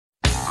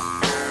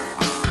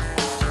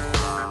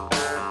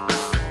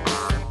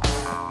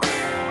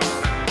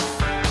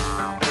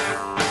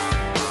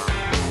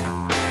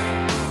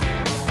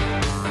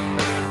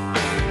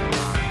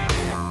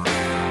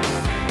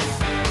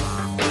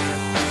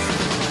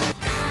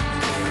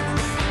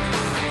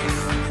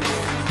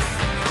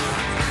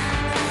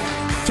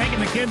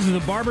kids to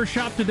the barber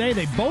shop today.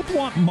 They both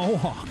want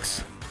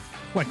mohawks,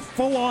 like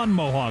full-on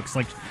mohawks,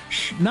 like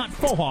not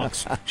faux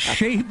hawks,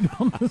 shaved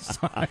on the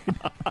side.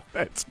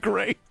 That's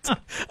great.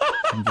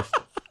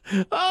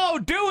 Oh,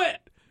 do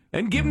it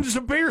and give them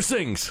some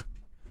piercings.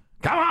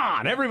 Come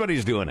on,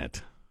 everybody's doing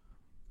it.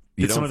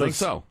 You Some don't of think those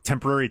so?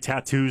 temporary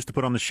tattoos to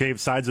put on the shaved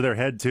sides of their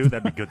head, too.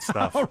 That'd be good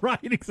stuff. All right,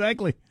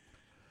 exactly.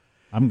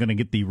 I'm going to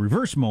get the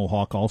reverse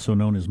mohawk, also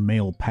known as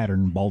male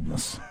pattern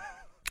baldness.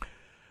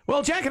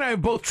 Well, Jack and I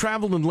have both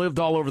traveled and lived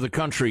all over the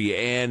country,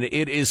 and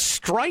it is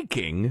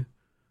striking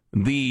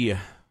the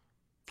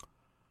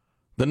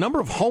number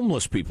of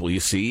homeless people you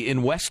see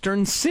in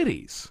western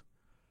cities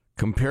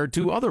compared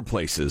to other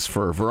places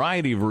for a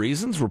variety of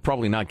reasons. We're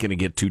probably not going to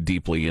get too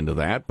deeply into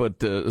that, but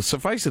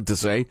suffice it to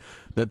say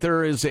that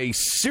there is a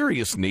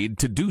serious need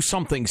to do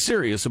something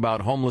serious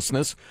about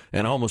homelessness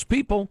and homeless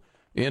people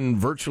in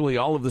virtually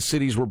all of the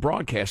cities we're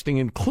broadcasting,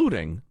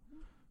 including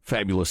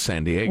fabulous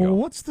San Diego. Well,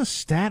 what's the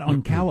stat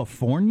on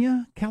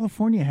California?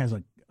 California has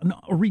a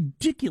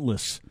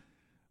ridiculous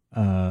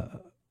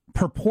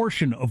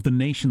proportion of the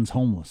nation's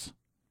homeless.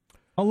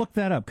 I'll look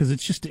that up because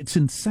it's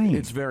insane.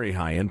 It's very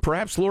high. And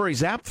perhaps Lori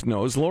Zapf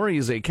knows. Lori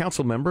is a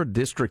council member,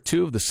 District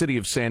 2 of the city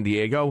of San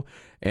Diego,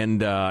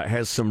 and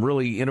has some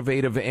really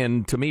innovative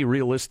and, to me,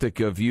 realistic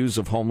views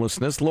of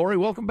homelessness. Lori,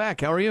 welcome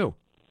back. How are you?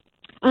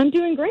 I'm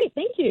doing great.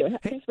 Thank you.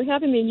 Thanks for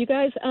having me. You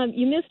guys,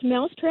 you missed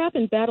Mousetrap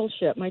and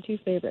Battleship, my two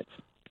favorites.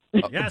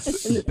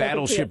 Yes.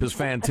 Battleship is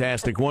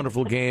fantastic.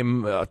 Wonderful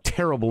game.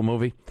 Terrible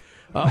movie.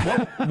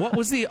 What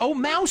was the... Oh,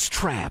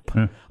 Mousetrap.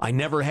 I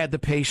never had the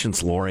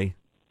patience, Lori.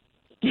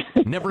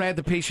 Never had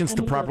the patience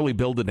to properly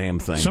build a damn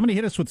thing. Somebody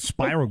hit us with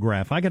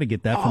Spirograph. I got to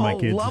get that for my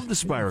kids. Love the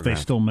Spirograph. If they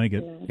still make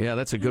it. Yeah,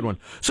 that's a good one.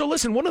 So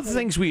listen, one of the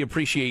things we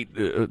appreciate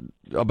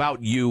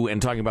about you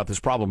and talking about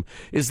this problem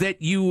is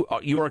that you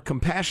are a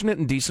compassionate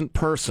and decent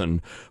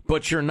person,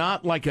 but you're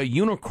not like a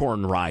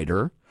unicorn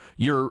rider.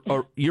 You're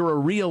a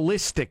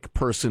realistic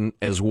person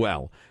as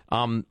well.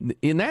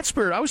 In that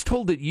spirit, I was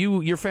told that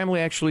your family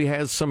actually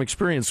has some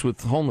experience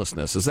with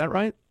homelessness. Is that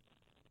right?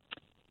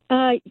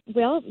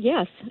 Well,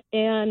 yes,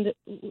 and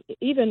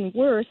even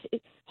worse,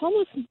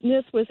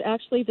 homelessness was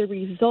actually the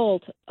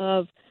result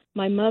of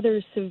my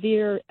mother's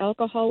severe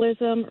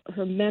alcoholism,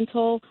 her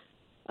mental,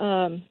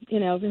 her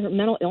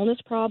mental illness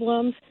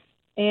problems,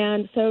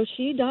 and so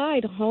she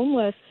died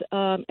homeless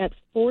at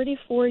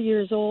 44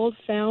 years old,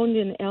 found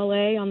in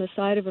L.A. on the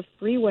side of a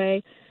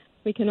freeway.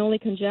 We can only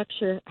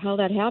conjecture how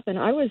that happened.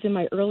 I was in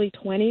my early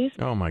 20s.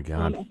 Oh, my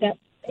God.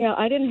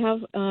 I didn't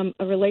have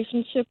a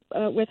relationship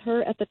with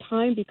her at the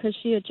time because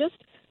she had just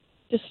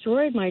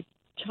destroyed my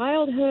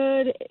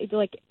childhood,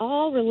 like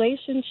all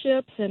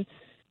relationships, and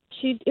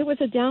it was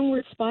a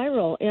downward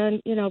spiral.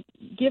 And,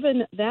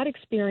 given that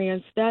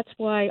experience, that's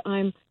why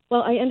I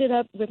ended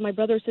up with my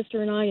brother,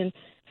 sister, and I in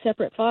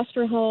separate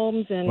foster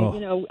homes.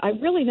 And, I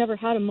really never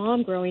had a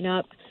mom growing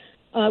up.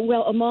 A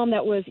mom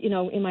that was,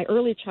 in my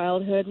early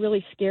childhood,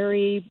 really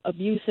scary,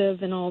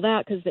 abusive, and all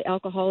that because the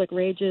alcoholic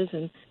rages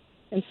and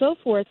so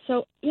forth.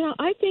 So,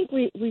 I think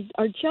we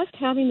are just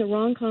having the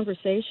wrong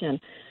conversation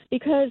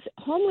because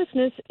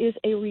homelessness is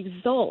a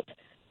result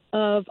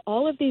of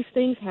all of these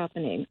things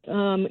happening.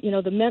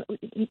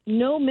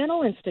 No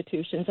mental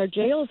institutions. Our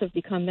jails have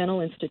become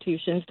mental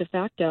institutions de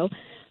facto.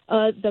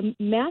 The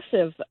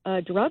massive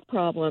drug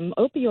problem,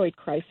 opioid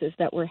crisis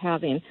that we're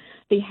having,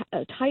 the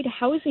tight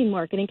housing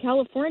market in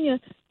California,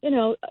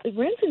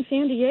 rents in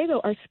San Diego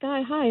are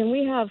sky high, and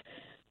we have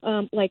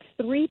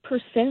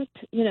 3%,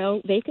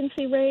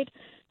 vacancy rate.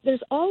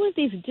 There's all of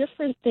these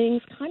different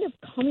things kind of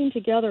coming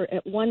together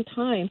at one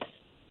time.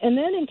 And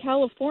then in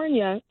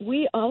California,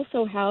 we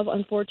also have,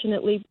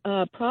 unfortunately,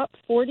 Prop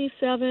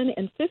 47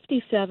 and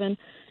 57.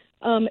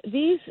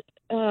 These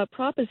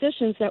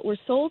propositions that were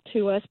sold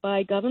to us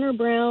by Governor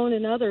Brown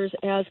and others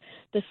as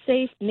the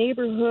Safe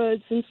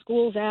Neighborhoods and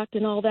Schools Act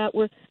and all that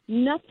were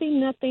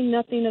nothing of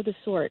the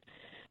sort.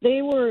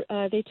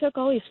 They took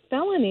all these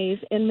felonies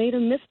and made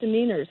them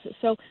misdemeanors.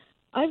 So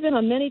I've been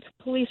on many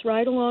police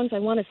ride-alongs. I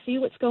want to see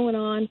what's going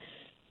on.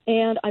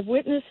 And I've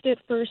witnessed it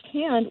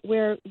firsthand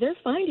where they're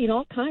finding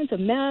all kinds of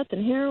meth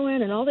and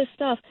heroin and all this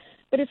stuff,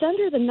 but it's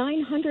under the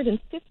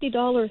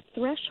 $950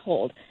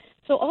 threshold.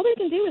 So all they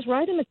can do is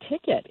write them a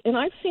ticket. And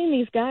I've seen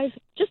these guys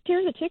just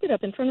tear the ticket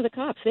up in front of the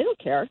cops. They don't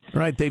care.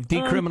 Right. They've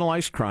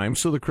decriminalized crime,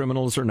 so the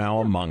criminals are now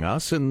among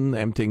us and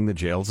emptying the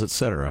jails, et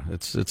cetera.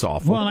 It's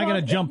awful. Well, I got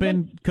to jump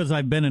in because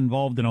I've been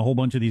involved in a whole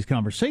bunch of these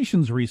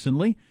conversations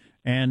recently.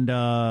 And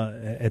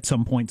at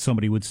some point,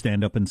 somebody would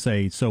stand up and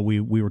say, so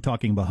we were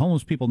talking about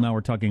homeless people, now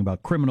we're talking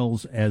about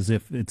criminals, as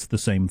if it's the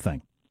same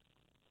thing.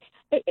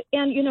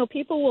 And,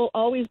 people will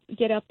always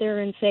get up there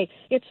and say,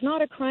 it's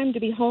not a crime to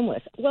be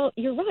homeless. Well,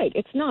 you're right,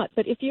 it's not.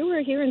 But if you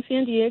were here in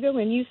San Diego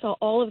and you saw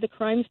all of the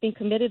crimes being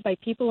committed by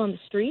people on the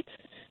streets,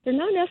 they're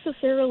not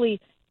necessarily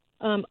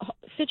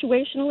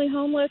situationally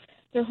homeless.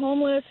 They're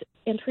homeless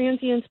and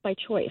transients by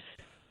choice.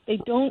 They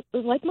don't,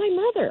 like my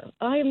mother.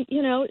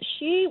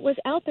 She was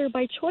out there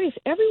by choice.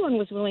 Everyone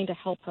was willing to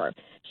help her.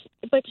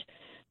 But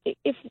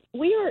if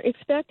we are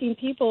expecting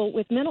people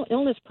with mental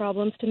illness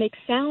problems to make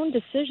sound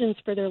decisions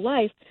for their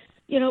life,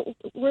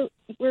 we're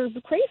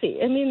crazy.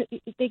 I mean,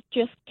 they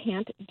just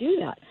can't do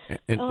that.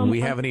 And we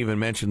haven't even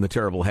mentioned the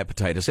terrible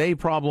hepatitis A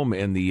problem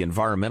and the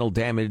environmental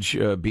damage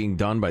being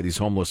done by these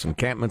homeless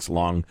encampments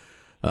along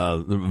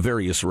the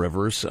various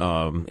rivers,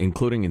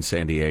 including in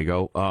San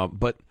Diego.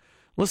 But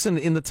listen,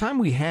 in the time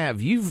we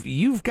have,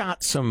 you've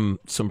got some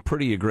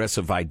pretty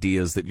aggressive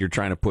ideas that you're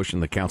trying to push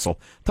in the council.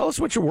 Tell us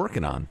what you're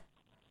working on.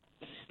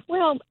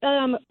 Well,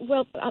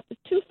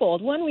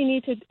 twofold. One, we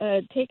need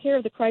to take care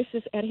of the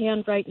crisis at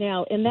hand right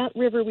now. And that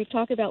river we've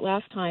talked about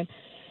last time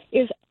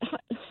is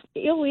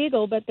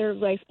illegal, but there are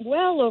like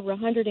well over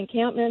 100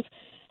 encampments.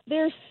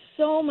 There's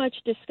so much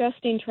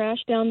disgusting trash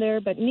down there,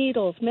 but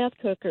needles, meth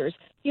cookers,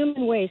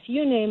 human waste,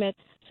 you name it.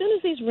 As soon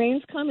as these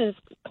rains come, and it's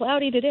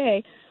cloudy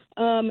today,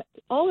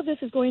 all of this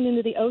is going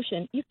into the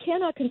ocean. You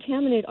cannot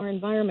contaminate our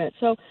environment.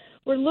 So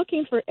we're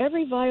looking for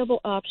every viable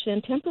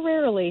option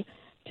temporarily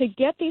to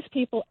get these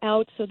people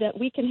out so that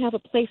we can have a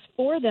place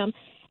for them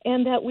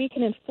and that we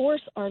can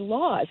enforce our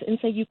laws and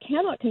say you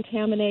cannot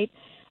contaminate,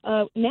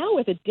 now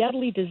with a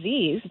deadly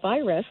disease,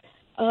 virus,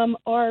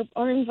 our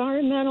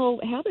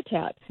environmental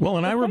habitat. Well,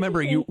 and I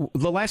remember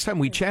the last time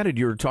we chatted,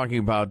 you were talking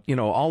about,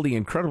 all the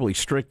incredibly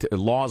strict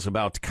laws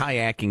about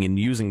kayaking and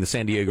using the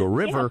San Diego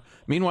River. Yeah.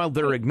 Meanwhile,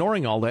 they're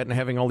ignoring all that and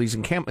having all these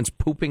encampments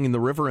pooping in the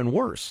river and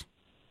worse.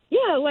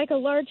 Yeah, like a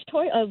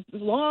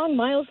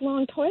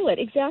miles-long toilet.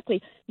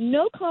 Exactly.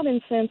 No common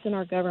sense in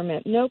our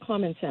government. No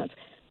common sense.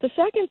 The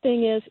second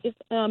thing is, if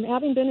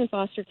having been in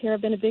foster care,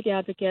 I've been a big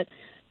advocate.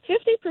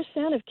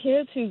 50% of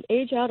kids who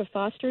age out of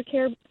foster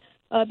care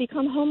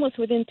become homeless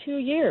within 2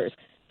 years.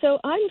 So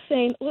I'm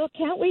saying, well,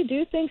 can't we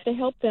do things to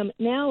help them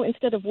now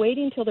instead of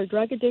waiting till they're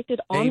drug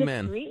addicted on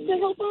the street to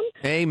help them?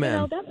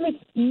 Amen. That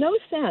makes no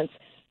sense.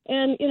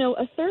 And,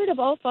 a third of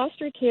all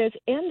foster kids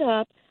end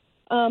up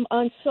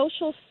on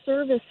social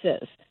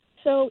services.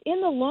 So in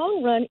the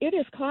long run, it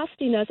is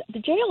costing us. The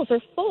jails are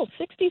full.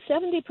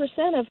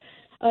 60-70% of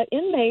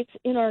inmates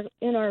in our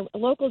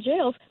local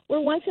jails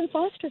were once in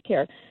foster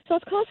care. So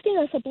it's costing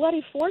us a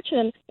bloody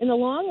fortune in the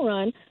long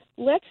run.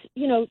 Let's,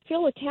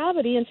 fill a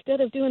cavity instead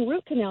of doing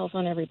root canals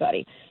on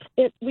everybody.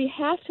 We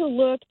have to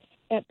look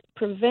at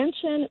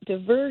prevention,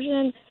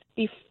 diversion,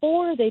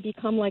 before they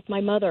become like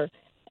my mother.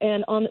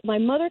 And my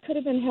mother could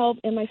have been helped,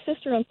 and my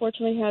sister,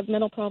 unfortunately, had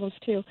mental problems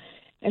too.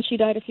 And she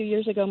died a few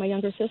years ago, my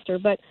younger sister.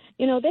 But,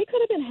 they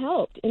could have been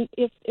helped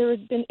if there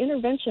had been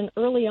intervention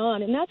early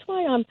on. And that's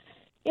why I'm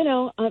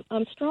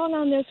strong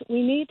on this.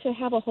 We need to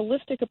have a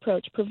holistic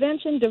approach,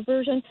 prevention,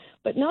 diversion,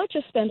 but not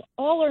just spend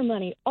all our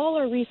money, all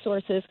our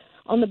resources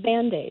on the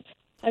Band-Aids.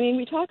 I mean,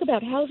 we talk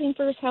about housing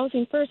first,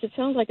 housing first. It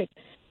sounds like a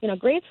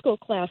grade school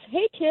class.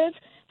 Hey, kids,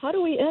 how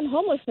do we end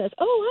homelessness?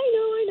 Oh,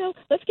 I know.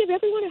 Let's give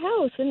everyone a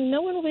house and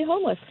no one will be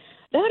homeless.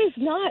 That is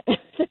not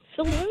the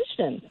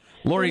solution.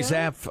 Lori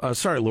Zaff,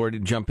 sorry, Lori, to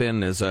jump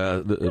in as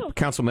the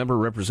council member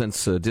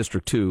represents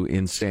District 2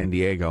 in San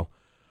Diego.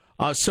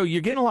 So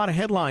you're getting a lot of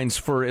headlines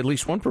for at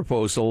least one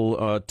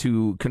proposal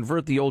to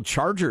convert the old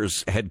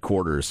Chargers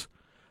headquarters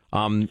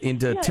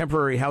into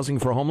temporary housing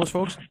for homeless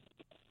folks?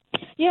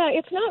 Yeah,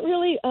 it's not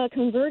really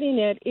converting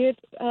it.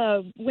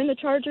 When the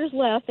Chargers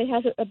left, they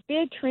had a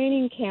big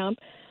training camp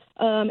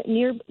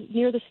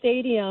near the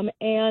stadium,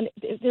 and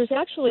there's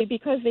actually,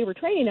 because they were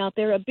training out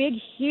there, a big,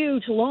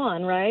 huge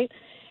lawn, right?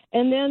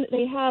 And then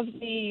they have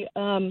the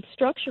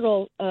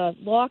structural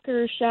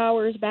lockers,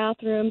 showers,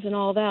 bathrooms, and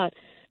all that.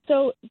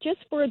 So just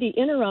for the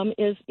interim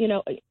is,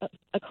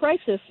 a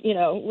crisis,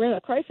 we're in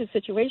a crisis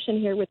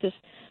situation here with this,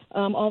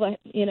 all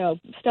the,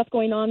 stuff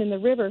going on in the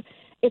river.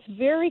 It's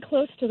very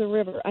close to the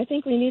river. I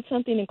think we need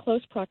something in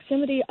close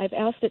proximity. I've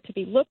asked it to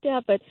be looked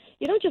at, but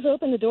you don't just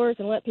open the doors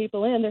and let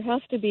people in. There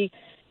has to be,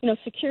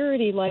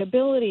 security,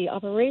 liability,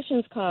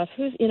 operations costs.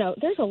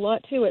 There's a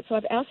lot to it. So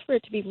I've asked for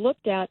it to be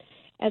looked at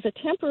as a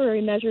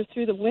temporary measure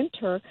through the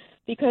winter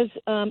because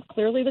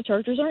clearly the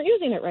Chargers aren't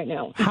using it right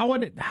now. How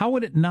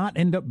would it not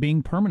end up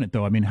being permanent,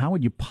 though? I mean, how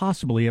would you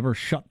possibly ever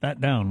shut that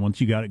down once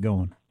you got it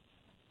going?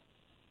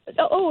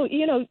 Oh,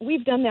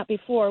 we've done that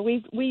before.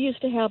 We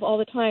used to have all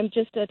the time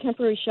just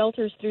temporary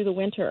shelters through the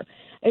winter,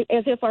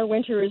 as if our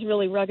winter is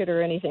really rugged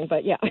or anything.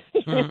 But, yeah,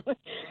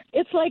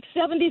 it's like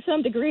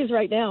 70-some degrees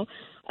right now.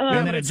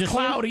 And then it's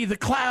cloudy. The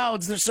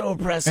clouds, they're so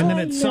oppressive. And then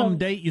at some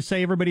date you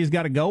say everybody's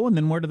got to go, and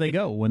then where do they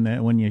go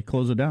when you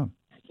close it down?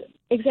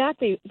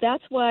 Exactly.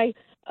 That's why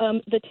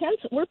the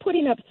tents, we're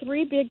putting up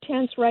 3 big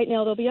tents right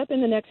now. They'll be up in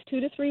the next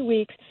 2 to 3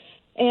 weeks.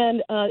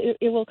 And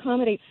it will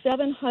accommodate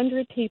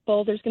 700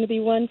 people. There's going to be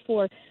one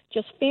for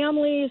just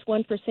families,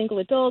 one for single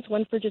adults,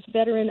 one for just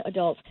veteran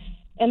adults.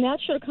 And that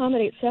should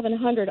accommodate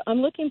 700.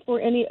 I'm looking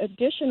for any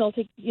additional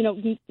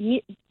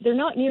they're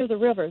not near the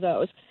river,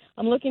 those.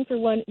 I'm looking for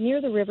one near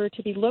the river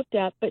to be looked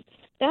at. But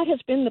that has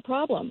been the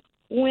problem.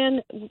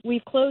 When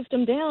we've closed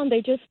them down,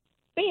 they just,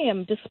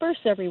 bam, disperse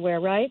everywhere,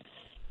 right?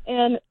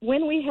 And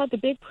when we had the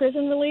big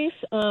prison release,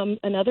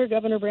 another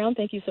Governor Brown,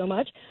 thank you so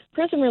much,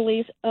 prison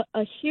release,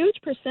 a huge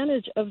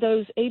percentage of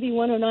those AB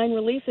 109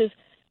 releases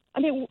I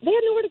mean, they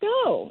had nowhere to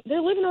go.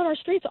 They're living on our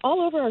streets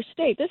all over our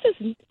state. This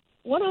is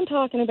what I'm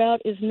talking about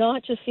is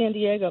not just San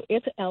Diego.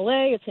 It's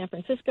L.A., it's San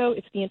Francisco,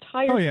 it's the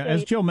entire Oh, yeah. state.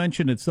 As Joe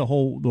mentioned, it's the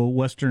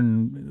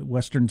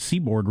western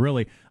seaboard,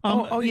 really.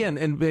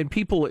 And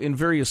people in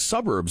various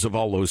suburbs of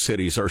all those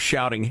cities are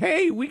shouting,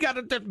 hey, we got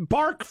a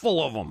park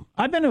full of them.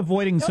 I've been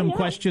avoiding some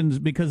questions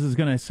because it's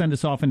going to send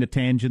us off into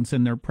tangents,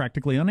 and they're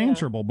practically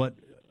unanswerable. But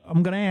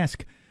I'm going to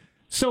ask.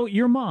 So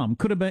your mom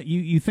could have been.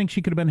 You think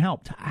she could have been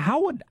helped? How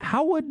would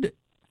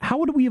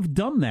we have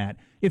done that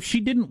if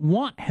she didn't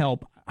want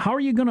help? How are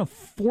you going to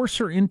force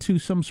her into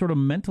some sort of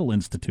mental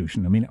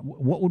institution? I mean,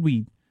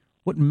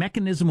 what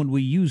mechanism would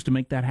we use to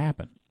make that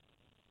happen?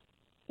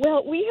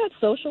 Well, we had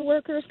social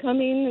workers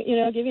coming,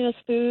 giving us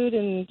food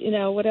and,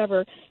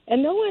 whatever.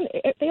 And no one,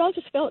 they all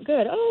just felt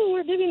good. Oh,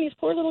 we're giving these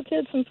poor little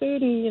kids some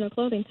food and,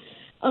 clothing.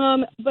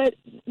 But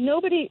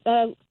nobody,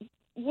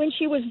 when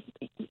she was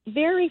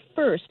very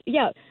first,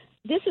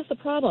 this is the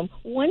problem.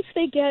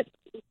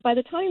 By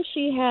the time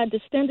she had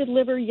distended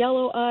liver,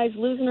 yellow eyes,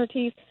 losing her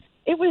teeth,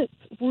 it was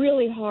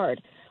really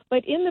hard.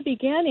 But in the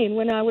beginning,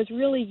 when I was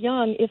really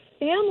young, if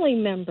family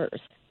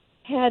members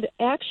had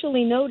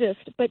actually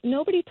noticed, but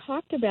nobody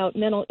talked about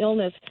mental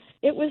illness,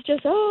 it was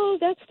just, oh,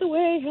 that's the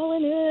way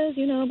Helen is,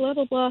 blah,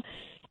 blah, blah.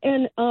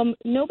 And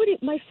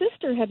my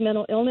sister had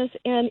mental illness,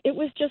 and it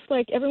was just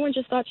like everyone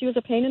just thought she was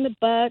a pain in the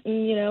butt,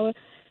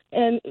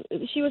 and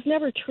she was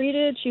never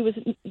treated.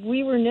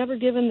 We were never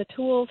given the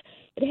tools.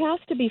 It has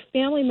to be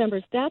family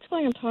members. That's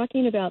why I'm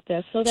talking about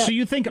this. So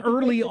you think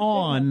early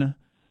on,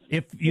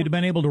 if you'd have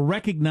been able to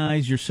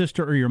recognize your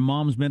sister or your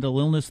mom's mental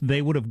illness,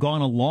 they would have gone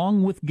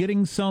along with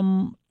getting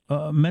some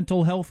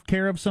mental health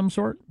care of some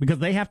sort? Because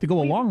they have to go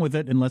along with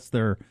it unless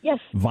they're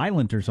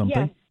violent or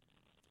something.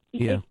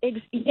 Yes.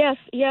 Yeah.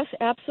 Yes,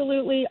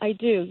 absolutely, I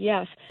do,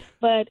 yes.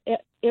 But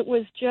it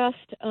was just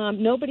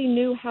nobody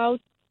knew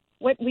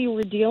what we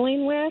were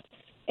dealing with,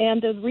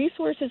 and the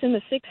resources in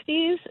the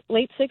 60s,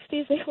 late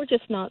 60s, they were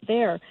just not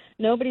there.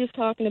 Nobody was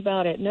talking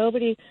about it.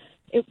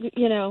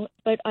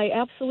 But I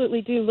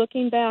absolutely do.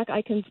 Looking back,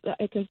 I can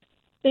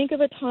think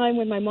of a time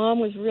when my mom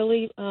was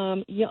really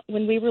young,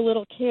 when we were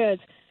little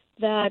kids,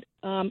 that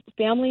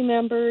family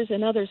members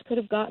and others could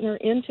have gotten her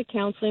into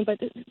counseling, but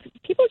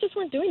people just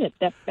weren't doing it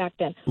back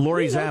then.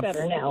 Lori Zapp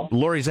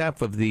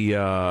of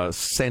the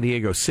San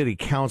Diego City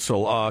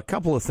Council. A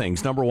couple of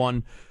things. Number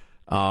one,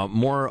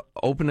 more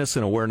openness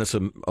and awareness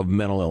of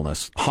mental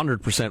illness.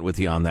 100% with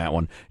you on that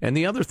one. And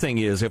the other thing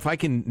is, if I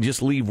can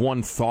just leave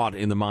one thought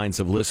in the minds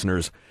of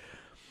listeners,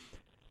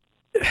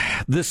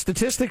 the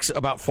statistics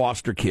about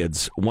foster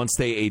kids, once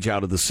they age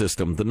out of the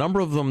system, the number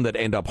of them that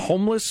end up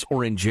homeless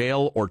or in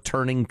jail or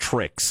turning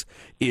tricks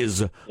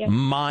is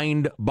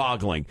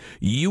mind-boggling.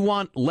 You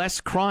want less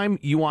crime?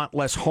 You want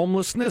less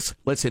homelessness?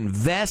 Let's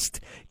invest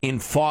in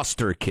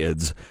foster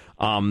kids.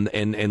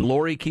 And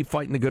Lori, keep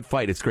fighting the good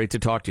fight. It's great to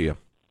talk to you.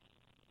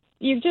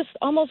 You've just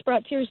almost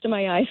brought tears to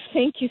my eyes.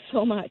 Thank you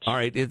so much. All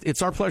right,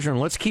 it's our pleasure, and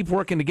let's keep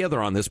working together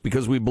on this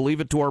because we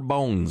believe it to our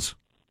bones.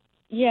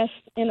 Yes,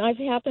 and I've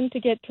happened to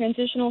get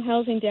transitional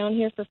housing down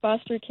here for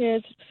foster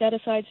kids,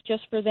 set-asides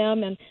just for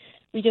them, and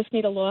we just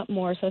need a lot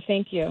more, so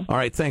thank you. All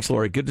right, thanks,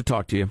 Lori. Good to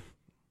talk to you.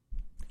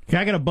 Okay,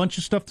 I got a bunch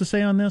of stuff to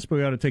say on this, but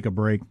we got to take a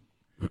break.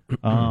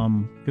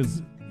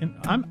 Because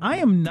I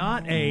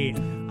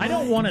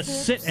don't want to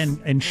sit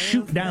and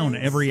shoot down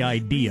every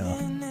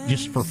idea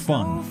just for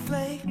fun.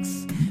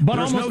 But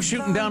there's no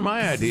shooting down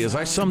my ideas.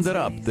 I summed it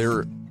up.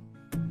 They're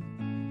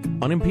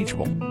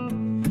unimpeachable.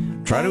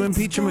 Try to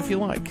impeach them if you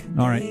like.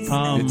 All right.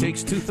 It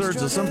takes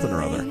 2/3 of something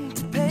or other.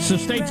 So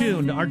stay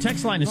tuned. Our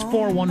text line is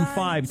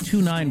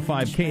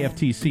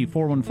 415-295-KFTC,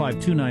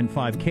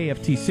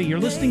 415-295-KFTC. You're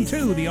listening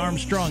to The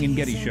Armstrong and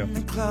Getty Show.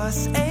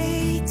 Class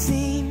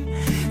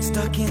 18,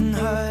 stuck in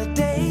her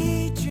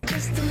daydream.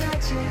 Just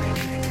imagine.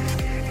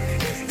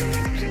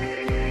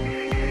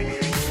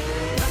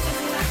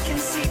 Nothing I can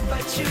see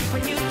but you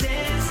when you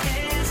dance,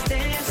 dance,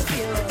 dance.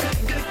 Feel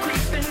good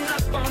creeping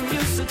up on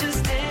you, so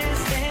just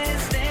dance,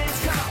 dance,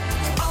 dance. Come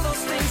on. All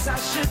those things I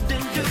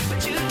shouldn't do,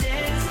 but you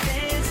dance,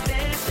 dance,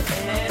 dance.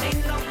 And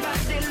ain't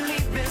nobody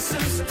leaving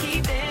soon, so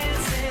keep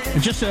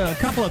dancing. Just a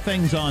couple of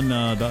things on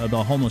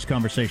the homeless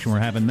conversation we're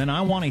having. Then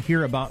I want to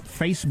hear about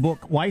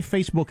Facebook, why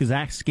Facebook is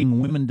asking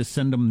women to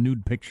send them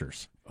nude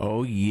pictures.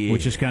 Oh, yeah.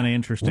 Which is kind of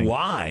interesting.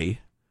 Why?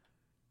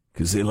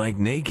 Because they like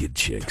naked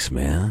chicks,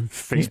 man.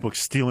 Facebook's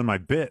stealing my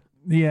bit.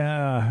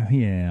 Yeah.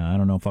 I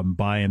don't know if I'm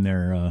buying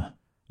their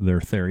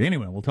theory.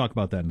 Anyway, we'll talk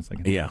about that in a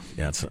second. Yeah,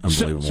 it's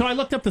unbelievable. So I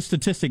looked up the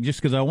statistic just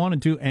because I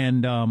wanted to,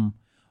 and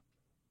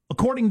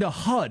according to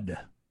HUD,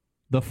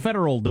 the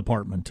Federal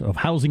Department of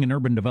Housing and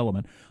Urban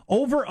Development,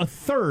 over a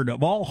third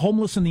of all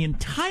homeless in the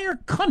entire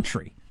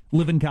country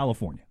live in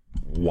California.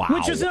 Wow.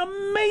 Which is an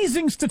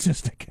amazing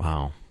statistic.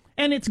 Wow.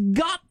 And it's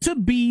got to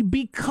be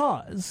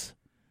because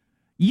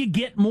you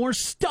get more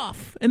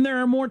stuff, and there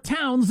are more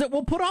towns that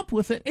will put up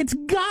with it. It's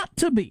got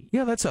to be.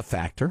 Yeah, that's a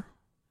factor.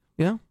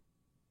 Yeah.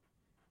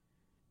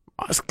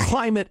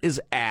 Climate is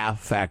a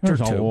factor,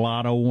 There's too. a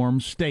lot of warm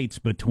states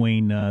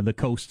between the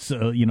coasts,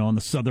 on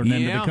the southern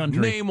end of the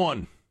country. Name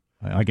one.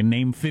 I can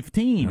name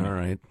 15. All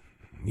right.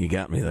 You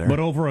got me there. But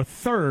over a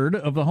third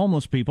of the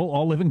homeless people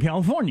all live in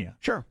California.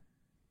 Sure.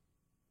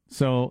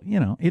 So,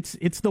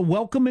 it's the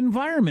welcome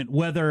environment,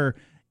 whether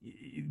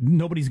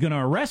nobody's going to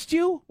arrest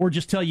you or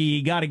just tell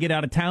you got to get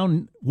out of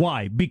town.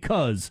 Why?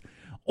 Because,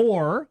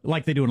 or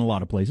like they do in a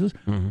lot of places,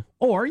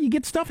 or you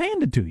get stuff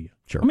handed to you.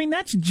 Sure. I mean,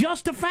 that's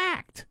just a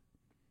fact.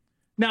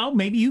 Now,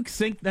 maybe you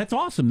think that's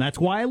awesome. That's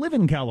why I live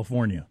in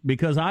California,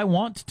 because I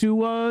want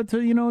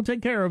to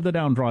take care of the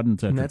downtrodden,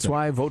 etc. And that's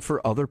why I vote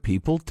for other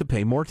people to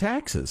pay more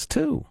taxes,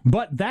 too.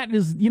 But that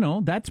is,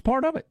 that's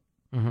part of it.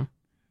 Mm-hmm.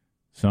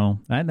 So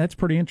that's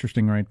pretty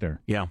interesting right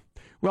there. Yeah.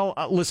 Well,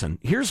 listen,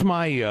 here's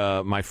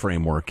my my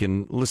framework.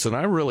 And listen,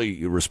 I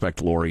really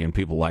respect Lori and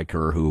people like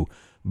her who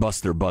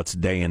bust their butts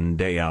day in and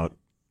day out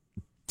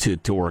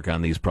to work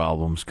on these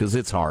problems, because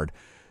it's hard.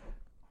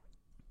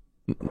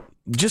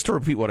 Just to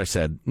repeat what I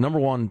said, number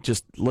one,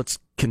 just let's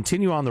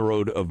continue on the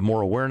road of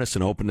more awareness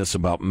and openness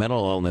about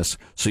mental illness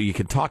so you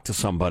can talk to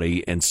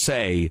somebody and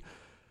say,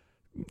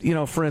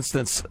 for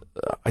instance,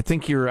 I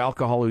think your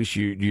alcohol use,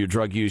 your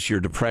drug use, your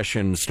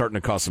depression is starting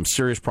to cause some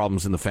serious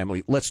problems in the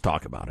family. Let's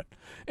talk about it.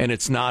 And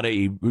it's not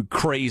a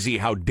crazy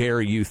how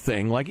dare you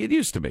thing like it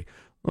used to be.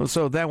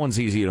 So that one's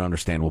easy to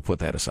understand. We'll put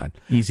that aside.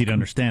 Easy to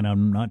understand.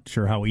 I'm not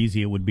sure how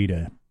easy it would be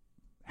to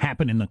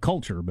happen in the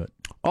culture, but...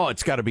 Oh,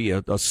 it's got to be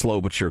a slow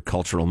but sure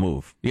cultural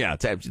move. Yeah,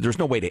 there's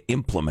no way to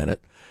implement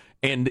it.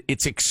 And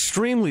it's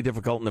extremely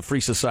difficult in a free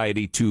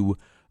society to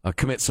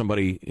commit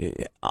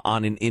somebody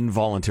on an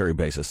involuntary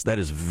basis. That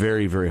is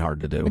very, very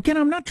hard to do. Again,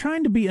 I'm not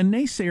trying to be a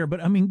naysayer,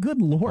 but I mean,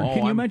 good Lord,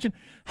 can you imagine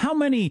how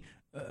many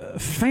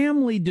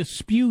family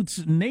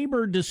disputes,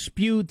 neighbor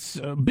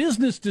disputes,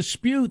 business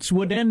disputes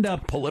would end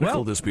up...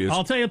 Political disputes.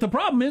 I'll tell you what the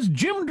problem is.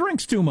 Jim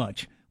drinks too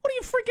much. What are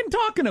you freaking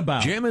talking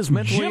about? Jim is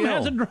mentally Jim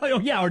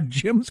ill. Or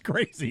Jim's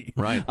crazy.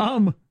 Right.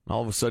 All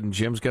of a sudden,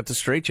 Jim's got the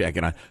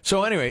straitjacket on.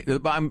 So anyway,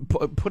 I'm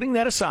putting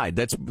that aside.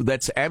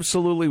 That's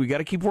absolutely, we got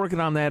to keep working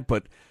on that,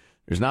 but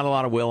there's not a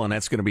lot of will, and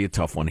that's going to be a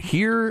tough one.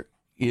 Here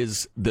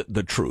is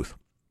the truth.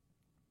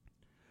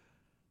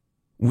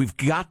 We've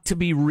got to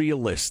be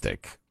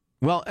realistic.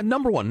 Well,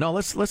 number one, no,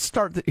 let's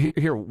start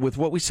here with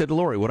what we said to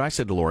Lori, what I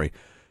said to Lori.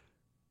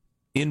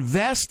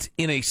 Invest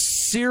in a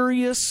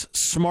serious,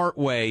 smart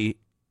way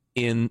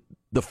in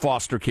the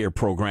foster care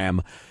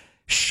program,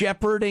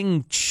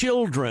 shepherding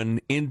children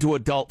into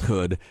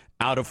adulthood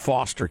out of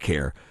foster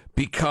care.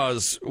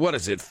 Because,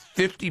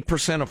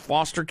 50% of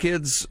foster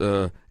kids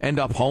end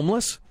up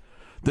homeless?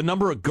 The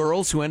number of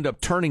girls who end up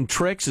turning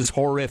tricks is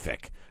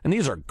horrific. And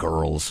these are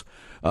girls.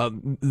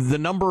 The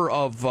number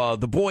of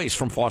the boys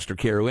from foster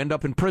care who end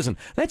up in prison,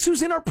 that's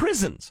who's in our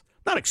prisons.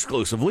 Not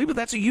exclusively, but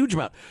that's a huge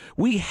amount.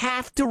 We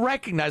have to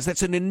recognize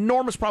that's an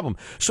enormous problem.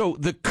 So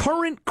the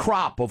current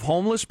crop of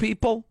homeless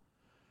people,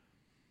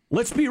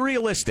 let's be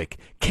realistic.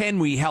 Can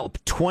we help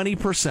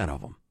 20%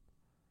 of them?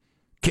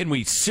 Can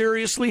we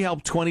seriously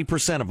help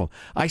 20% of them?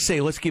 I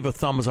say let's give a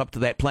thumbs up to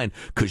that plan,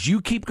 because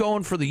you keep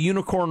going for the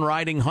unicorn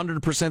riding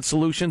 100%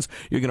 solutions,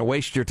 you're going to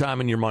waste your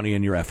time and your money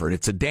and your effort.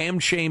 It's a damn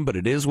shame, but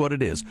it is what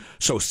it is.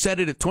 So set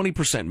it at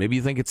 20%. Maybe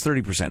you think it's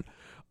 30%.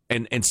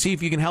 And see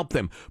if you can help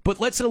them. But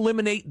let's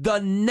eliminate the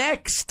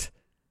next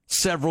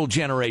several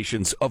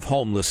generations of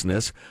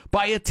homelessness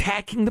by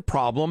attacking the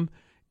problem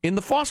in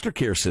the foster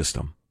care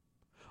system.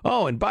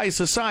 Oh, and by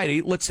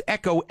society, let's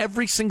echo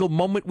every single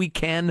moment we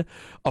can.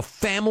 A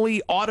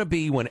family ought to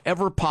be,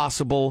 whenever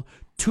possible,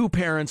 two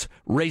parents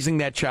raising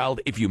that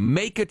child. If you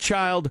make a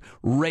child,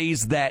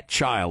 raise that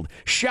child.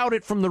 Shout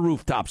it from the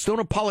rooftops. Don't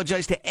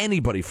apologize to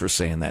anybody for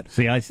saying that.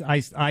 See,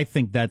 I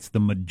think that's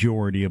the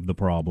majority of the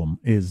problem,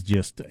 is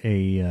just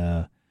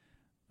a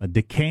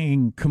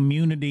decaying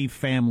community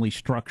family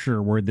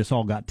structure where this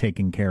all got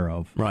taken care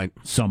of. Right.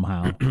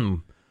 Somehow.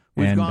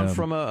 We've gone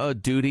from a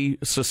duty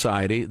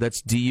society,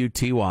 that's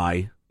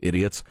D-U-T-Y,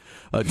 idiots,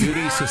 a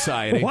duty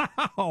society.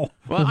 Wow.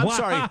 Well, I'm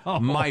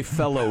sorry, my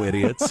fellow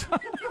idiots.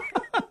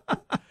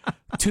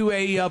 To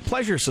a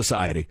pleasure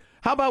society.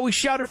 How about we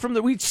shout it from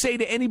we'd say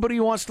to anybody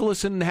who wants to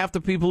listen, and half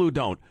the people who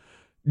don't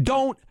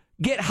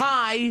get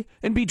high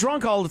and be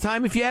drunk all the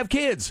time if you have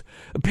kids.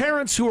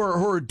 Parents who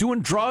are doing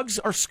drugs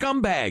are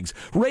scumbags.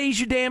 Raise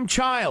your damn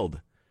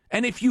child.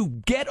 And if you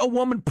get a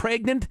woman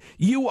pregnant,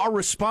 you are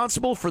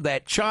responsible for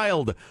that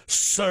child,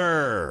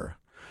 sir.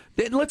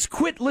 Then let's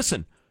quit.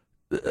 Listen,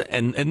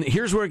 and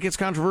here's where it gets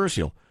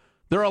controversial.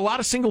 There are a lot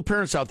of single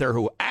parents out there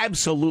who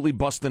absolutely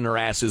bust in their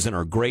asses and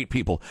are great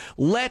people.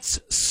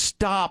 Let's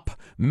stop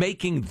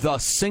making the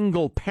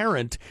single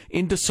parent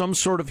into some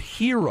sort of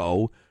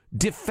hero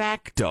de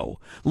facto.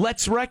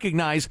 Let's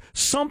recognize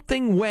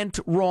something went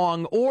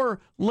wrong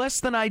or less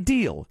than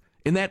ideal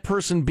in that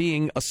person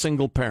being a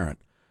single parent.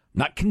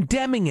 Not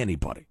condemning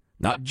anybody,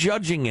 not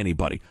judging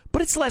anybody,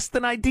 but it's less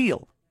than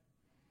ideal.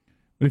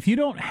 But if you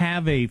don't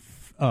have a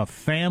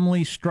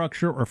family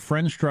structure or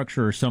friend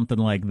structure or something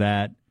like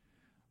that,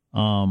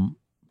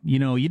 you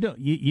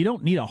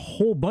don't need a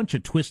whole bunch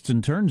of twists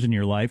and turns in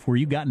your life where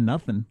you got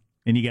nothing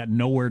and you got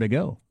nowhere to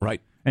go. Right.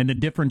 And the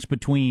difference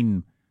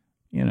between,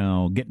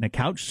 getting a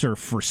couch surf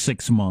for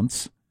 6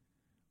 months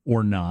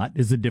or not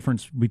is the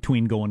difference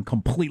between going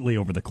completely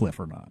over the cliff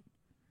or not.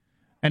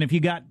 And if you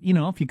got,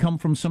 if you come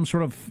from some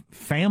sort of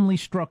family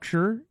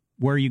structure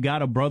where you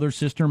got a brother,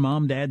 sister,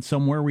 mom, dad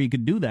somewhere where you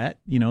could do that,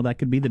 that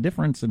could be the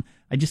difference. And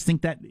I just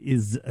think that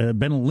is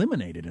been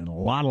eliminated in a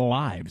lot of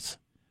lives.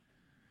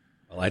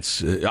 Well,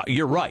 that's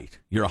you're right.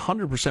 You're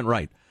 100%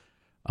 right.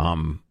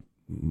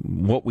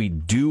 What we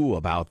do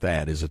about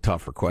that is a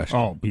tougher question.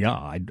 Oh,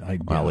 yeah.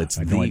 It's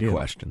the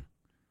question.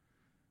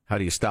 How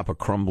do you stop a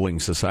crumbling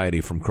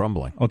society from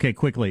crumbling? Okay,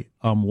 quickly.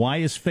 Why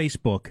is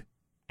Facebook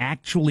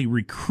actually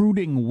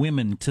recruiting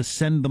women to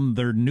send them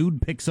their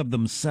nude pics of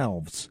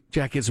themselves?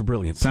 Jack, it's a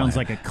brilliant Sounds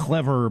plan. like a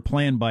clever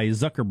plan by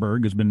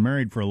Zuckerberg, who's been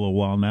married for a little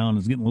while now and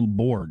is getting a little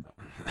bored.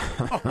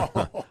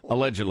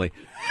 Allegedly.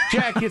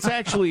 Jack, it's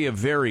actually a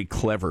very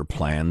clever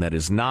plan that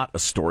is not a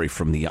story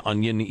from The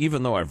Onion,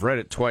 even though I've read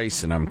it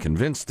twice and I'm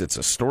convinced it's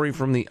a story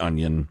from The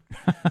Onion.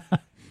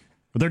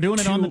 But they're doing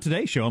it on the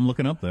Today Show. I'm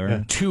looking up there.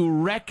 Yeah. To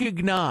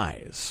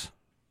recognize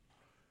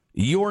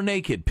your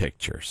naked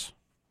pictures.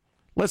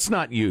 Let's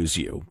not use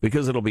you,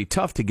 because it'll be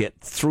tough to get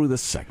through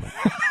this segment.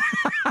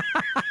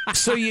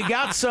 So you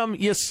got some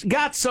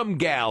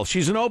gal.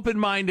 She's an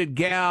open-minded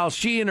gal.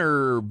 She and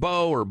her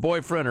beau or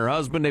boyfriend or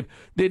husband,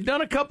 they've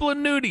done a couple of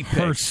nudie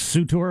pics.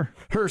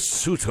 Her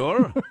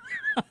suitor.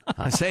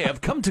 I say,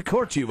 I've come to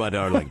court you, my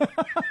darling.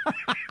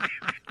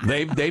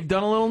 They've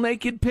done a little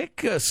naked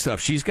pic stuff.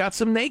 She's got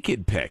some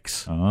naked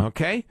pics.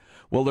 Okay?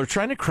 Well, they're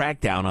trying to crack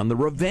down on the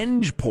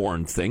revenge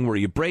porn thing where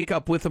you break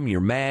up with them,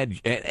 you're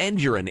mad,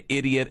 and you're an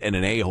idiot and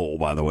an a-hole,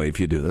 by the way, if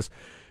you do this.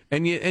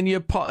 And you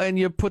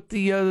put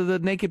the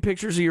naked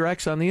pictures of your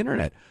ex on the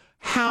internet.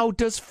 How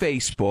does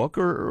Facebook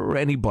or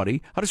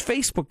anybody, how does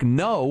Facebook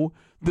know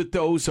that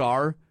those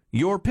are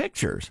your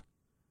pictures?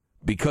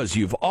 Because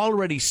you've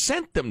already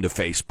sent them to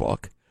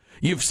Facebook.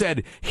 You've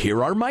said,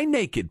 here are my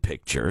naked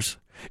pictures.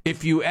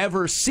 If you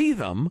ever see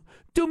them,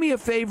 do me a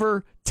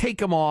favor, take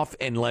them off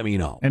and let me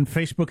know. And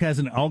Facebook has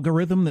an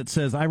algorithm that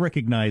says, I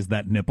recognize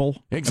that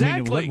nipple.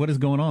 Exactly. I mean, what is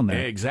going on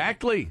there?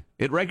 Exactly.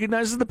 It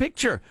recognizes the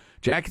picture.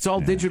 Jack, it's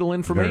all digital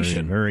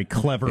information. Very, very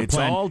clever It's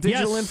plan. all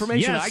digital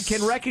information. Yes. I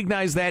can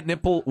recognize that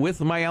nipple with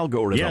my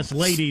algorithm. Yes,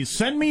 ladies,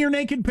 send me your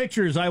naked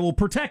pictures. I will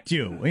protect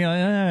you.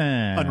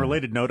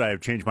 Unrelated note, I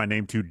have changed my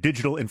name to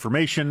Digital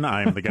Information.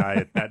 I'm the guy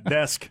at that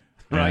desk.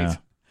 Right.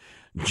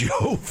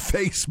 Joe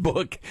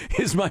Facebook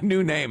is my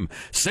new name.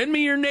 Send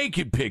me your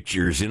naked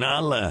pictures, and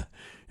I'll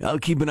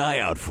keep an eye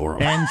out for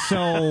them. And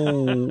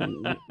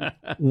so,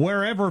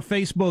 wherever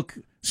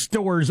Facebook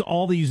stores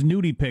all these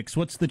nudie pics,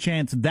 what's the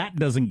chance that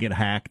doesn't get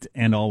hacked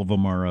and all of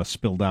them are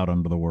spilled out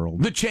onto the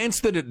world? The chance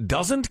that it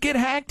doesn't get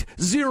hacked?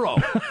 0.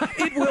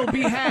 It will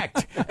be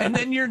hacked, and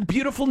then your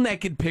beautiful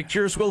naked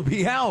pictures will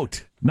be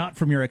out. Not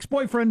from your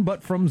ex-boyfriend,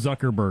 but from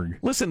Zuckerberg.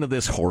 Listen to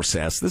this horse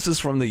ass. This is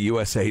from the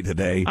USA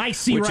Today. I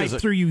see right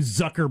through you,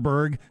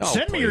 Zuckerberg.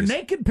 Send me your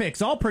naked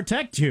pics. I'll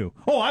protect you.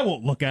 Oh, I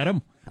won't look at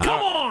them.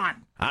 Come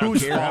on! I don't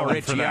care how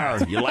rich you are.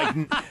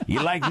 You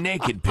like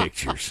naked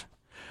pictures.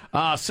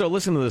 So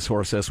listen to this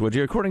horse ass, would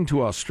you? According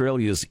to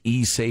Australia's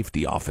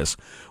e-safety office,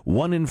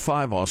 1 in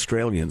 5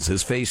 Australians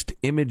has faced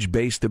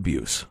image-based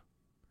abuse.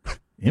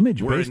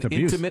 Image-based abuse? Where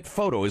an intimate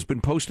photo has been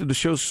posted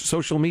to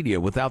social media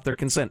without their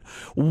consent.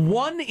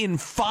 1 in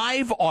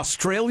 5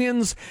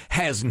 Australians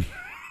has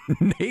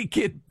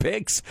naked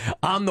pics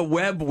on the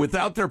web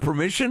without their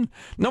permission.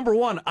 Number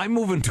one, I'm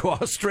moving to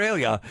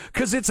Australia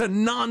because it's a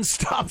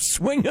nonstop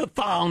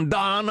swing-a-thon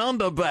down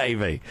under,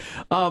 baby.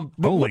 But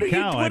Holy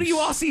cow, what are you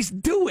Aussies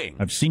doing?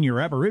 I've seen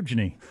your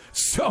Aborigine.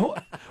 So,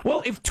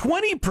 well, if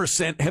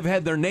 20% have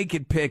had their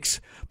naked pics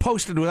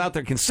posted without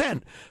their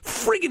consent,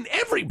 friggin'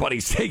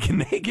 everybody's taking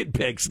naked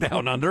pics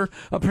down under,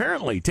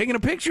 apparently. Taking a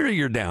picture of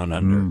your down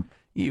under.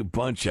 You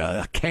bunch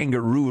of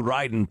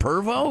kangaroo-riding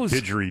pervos.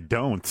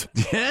 Didgeridoo.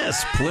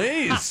 Yes,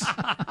 please.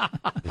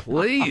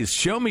 Please,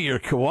 show me your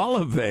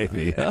koala,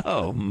 baby.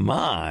 Oh,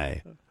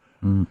 my.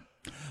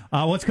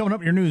 What's coming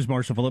up in your news,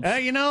 Marshall Phillips?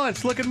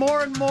 It's looking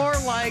more and more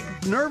like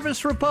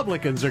nervous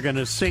Republicans are going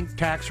to sink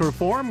tax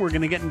reform. We're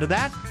going to get into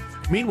that.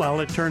 Meanwhile,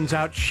 it turns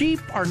out sheep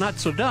are not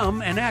so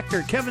dumb, and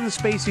actor Kevin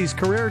Spacey's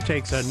career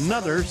takes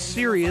another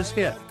serious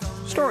hit.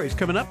 Stories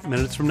coming up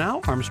minutes from now.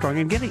 Armstrong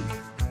and Getty.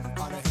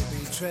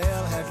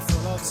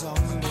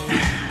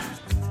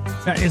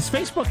 Is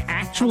Facebook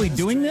actually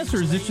doing this,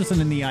 or is this just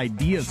in the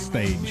idea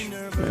stage?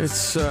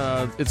 It's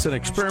an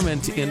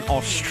experiment in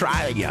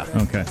Australia.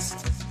 Okay.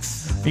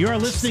 You are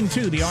listening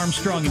to the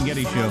Armstrong and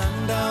Getty Show.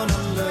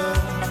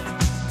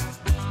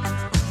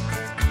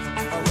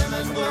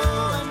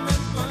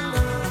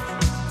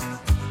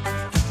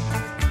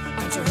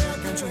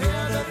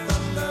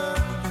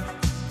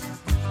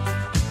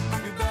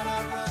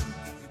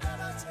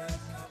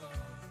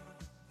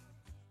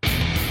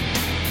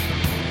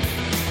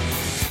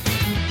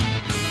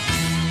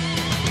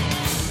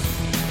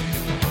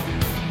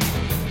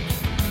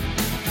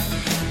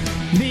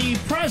 The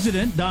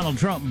president, Donald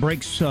Trump,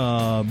 breaks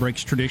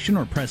tradition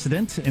or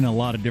precedent in a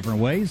lot of different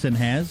ways and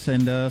has.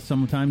 And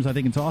sometimes I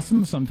think it's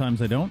awesome,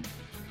 sometimes I don't.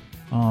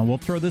 We'll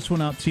throw this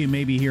one out to you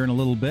maybe here in a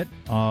little bit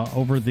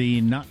over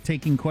the not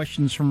taking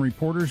questions from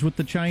reporters with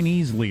the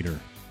Chinese leader.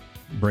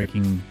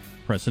 Breaking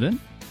precedent.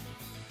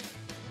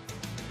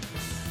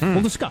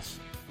 We'll discuss.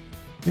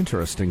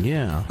 Interesting,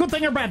 yeah. Good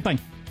thing or bad thing?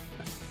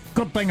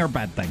 Good thing or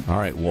bad thing? All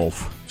right,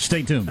 Wolf.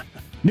 Stay tuned.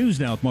 News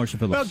now with Marcia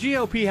Phillips.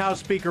 Well, GOP House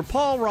Speaker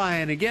Paul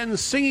Ryan again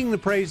singing the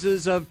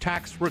praises of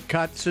tax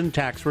cuts and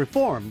tax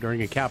reform.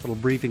 During a Capitol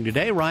briefing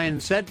today,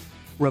 Ryan said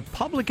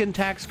Republican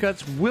tax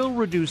cuts will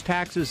reduce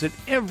taxes at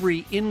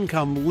every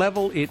income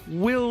level. It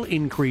will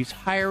increase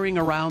hiring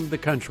around the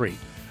country.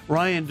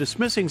 Ryan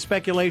dismissing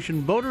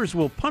speculation voters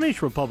will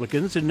punish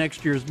Republicans in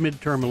next year's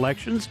midterm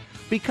elections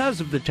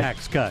because of the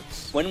tax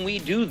cuts. When we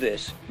do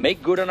this,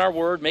 make good on our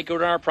word, make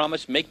good on our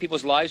promise, make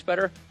people's lives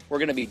better, we're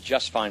going to be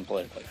just fine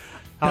politically.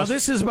 Now,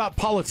 this is about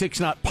politics,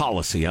 not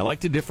policy. I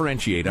like to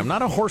differentiate. I'm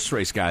not a horse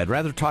race guy. I'd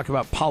rather talk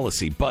about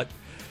policy. But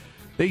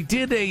they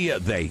did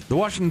the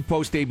Washington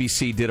Post,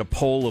 ABC did a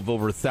poll of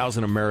over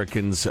 1,000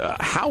 Americans.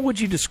 How would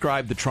you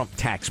describe the Trump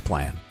tax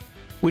plan?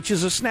 Which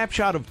is a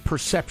snapshot of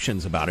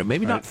perceptions about it.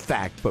 Maybe not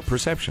fact, but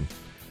perception.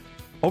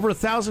 Over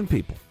 1,000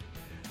 people.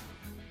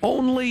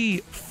 Only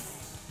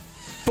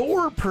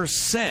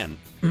 4%.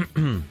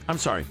 I'm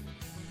sorry.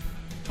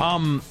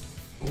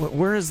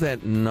 Where is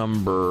that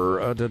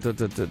number?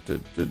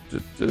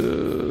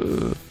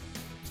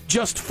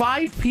 Just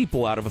 5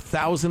 people out of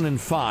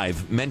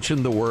 1,005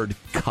 mentioned the word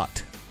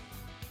cut.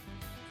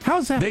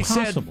 How's that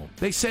possible?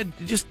 They said,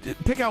 just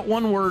pick out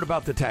one word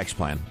about the tax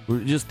plan.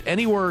 Just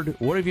any word.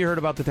 What have you heard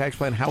about the tax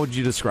plan? How would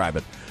you describe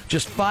it?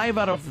 Just 5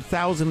 out of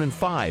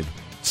 1,005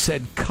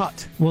 said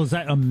cut. Well, is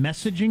that a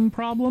messaging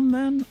problem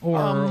then,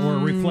 or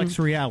reflects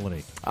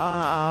reality?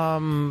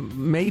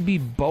 Maybe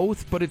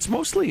both, but it's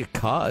mostly a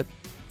cut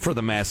for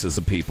the masses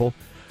of people.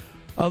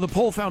 The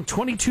poll found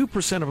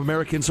 22% of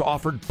Americans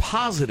offered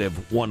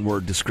positive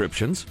one-word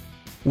descriptions,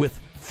 with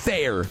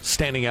fair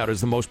standing out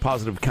as the most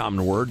positive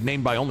common word,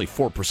 named by only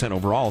 4%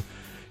 overall.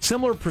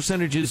 Similar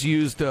percentages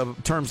used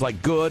terms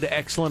like good,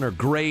 excellent, or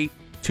great,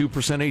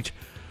 2% each.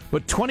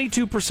 But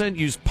 22%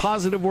 used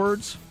positive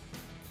words,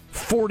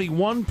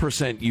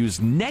 41%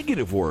 used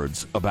negative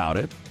words about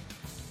it,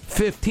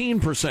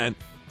 15%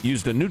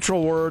 used a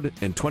neutral word,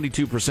 and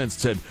 22%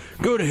 said,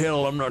 go to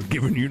hell, I'm not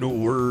giving you no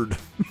word.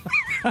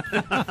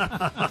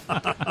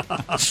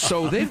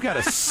 So they've got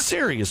a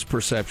serious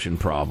perception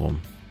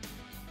problem.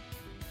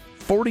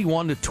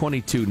 41 to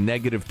 22,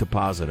 negative to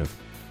positive.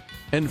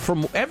 And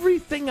from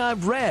everything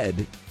I've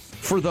read,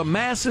 for the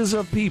masses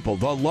of people,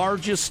 the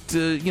largest,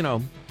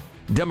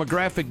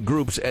 demographic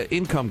groups,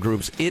 income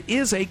groups, it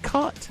is a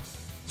cut.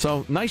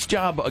 So nice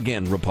job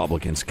again,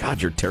 Republicans.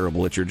 God, you're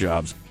terrible at your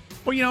jobs.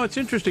 Well, it's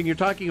interesting. You're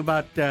talking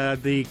about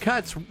the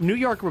cuts. New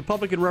York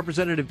Republican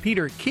Representative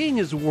Peter King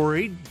is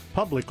worried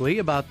publicly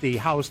about the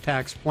House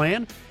tax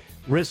plan,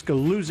 risk of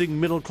losing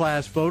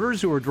middle-class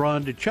voters who are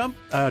drawn to Trump.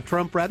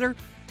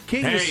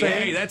 King is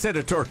saying, hey, that's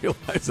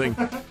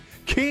editorializing.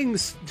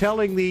 King's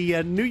telling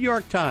the New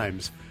York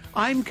Times,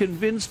 I'm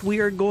convinced we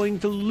are going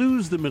to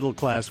lose the middle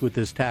class with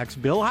this tax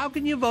bill. How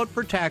can you vote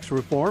for tax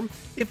reform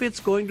if it's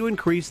going to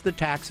increase the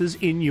taxes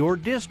in your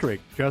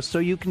district? Just so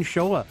you can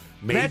show a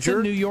major... That's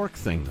a New York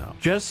thing, though.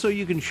 Just so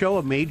you can show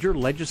a major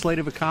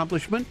legislative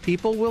accomplishment,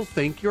 people will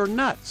think you're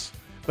nuts.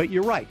 But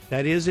you're right,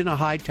 that is in a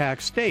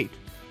high-tax state.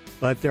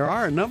 But there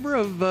are a number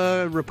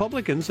of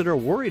Republicans that are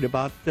worried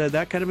about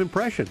that kind of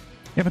impression.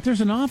 Yeah, but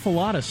there's an awful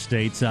lot of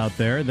states out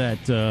there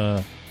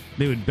that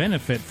they would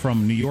benefit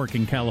from New York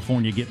and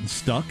California getting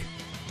stuck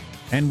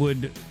and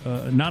would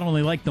not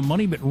only like the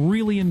money, but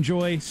really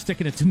enjoy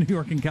sticking it to New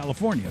York and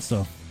California.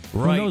 So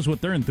who knows what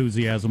their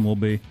enthusiasm will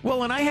be.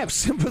 Well, and I have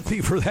sympathy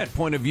for that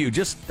point of view,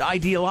 just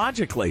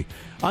ideologically.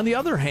 On the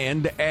other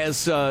hand,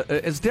 as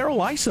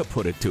Darrell Issa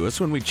put it to us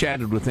when we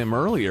chatted with him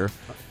earlier,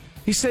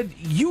 he said,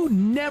 you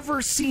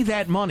never see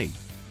that money.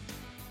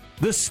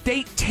 The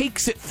state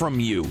takes it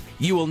from you.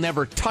 You will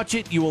never touch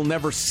it. You will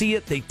never see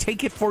it. They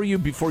take it for you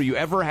before you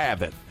ever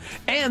have it.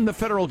 And the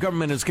federal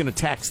government is going to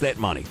tax that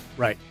money.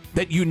 Right.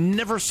 That you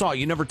never saw,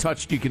 you never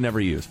touched, you can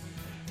never use.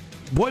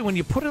 Boy, when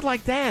you put it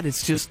like that,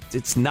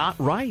 it's not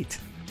right.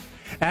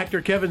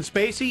 Actor Kevin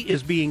Spacey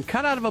is being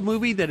cut out of a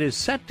movie that is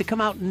set to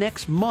come out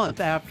next month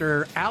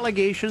after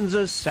allegations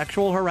of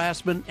sexual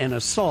harassment and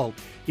assault.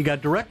 You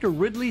got director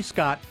Ridley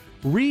Scott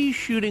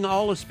reshooting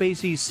all of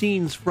Spacey's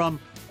scenes from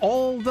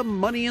All the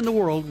Money in the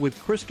World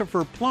with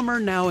Christopher Plummer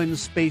now in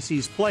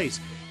Spacey's place.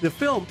 The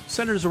film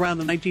centers around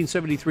the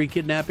 1973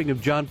 kidnapping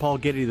of John Paul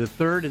Getty III,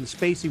 and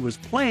Spacey was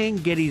playing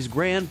Getty's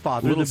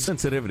grandfather. A little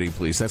sensitivity,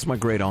 please. That's my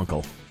great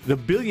uncle. The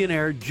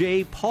billionaire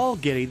J. Paul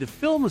Getty. The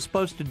film is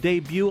supposed to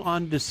debut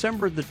on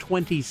December the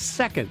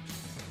 22nd.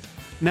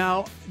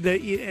 Now,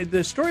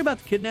 the story about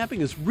the kidnapping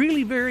is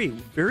really very,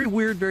 very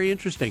weird, very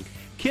interesting.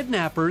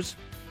 Kidnappers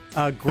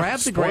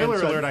grabbed the grandson.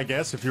 Spoiler alert, I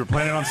guess, if you were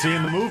planning on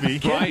seeing the movie.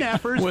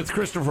 Kidnappers. Right. With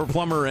Christopher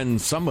Plummer and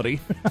somebody.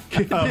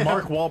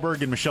 Mark Wahlberg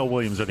and Michelle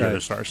Williams are the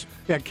other stars.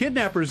 Yeah,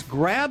 kidnappers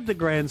grabbed the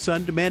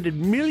grandson, demanded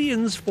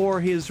millions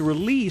for his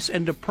release,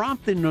 and to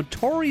prompt the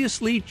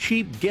notoriously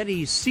cheap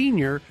Getty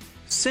Sr.,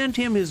 sent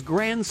him his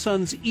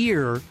grandson's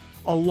ear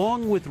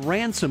along with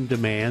ransom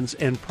demands,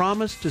 and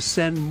promised to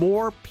send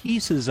more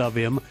pieces of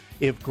him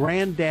if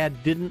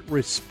Granddad didn't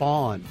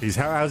respond.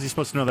 How's he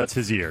supposed to know that's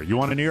his ear? You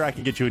want an ear? I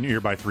can get you an ear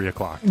by 3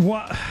 o'clock.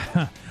 What?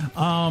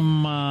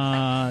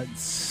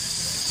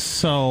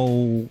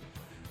 So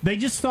they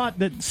just thought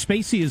that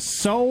Spacey is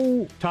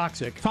so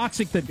Toxic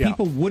that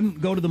people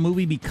wouldn't go to the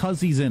movie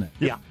because he's in it.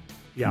 Yeah.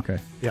 Okay.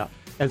 Yeah.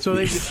 And so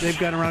they've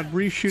gone around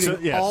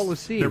reshooting all the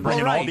scenes. They're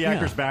bringing all the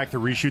actors back to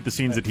reshoot the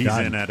scenes that he's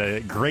in at a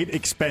great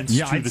expense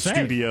to the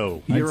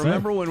studio. You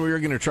remember when we were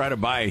going to try to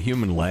buy a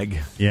human leg?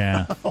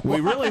 Yeah. We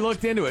really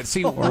looked into it.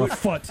 See, or a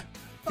foot.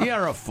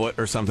 Yeah, or a foot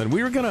or something.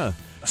 We were going to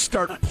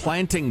start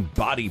planting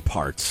body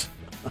parts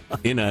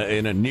in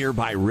a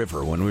nearby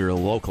river when we were a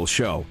local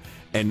show.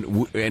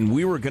 And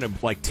we were going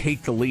to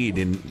take the lead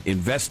in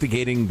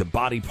investigating the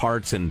body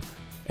parts and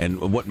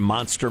what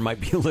monster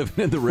might be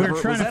living in the river.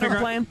 Was that our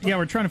plan?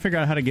 We're trying to figure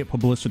out how to get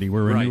publicity.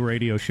 We're a new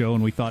radio show,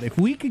 and we thought if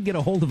we could get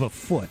a hold of a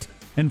foot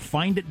and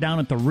find it down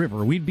at the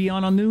river, we'd be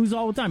on news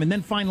all the time. And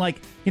then find, a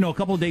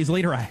couple of days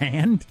later, a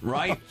hand.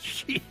 Right.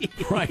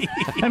 Right.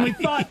 And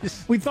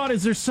we thought,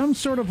 is there some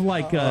sort of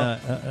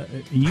a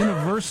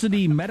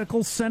university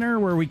medical center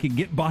where we could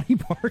get body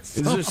parts?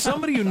 Is there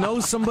somebody who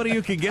knows somebody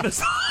who could get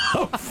us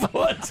a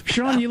foot?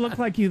 Sean, you look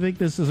like you think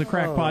this is a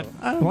crackpot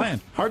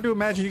plan. Hard to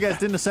imagine you guys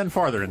didn't ascend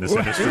farther in this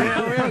industry.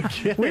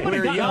 We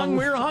were young,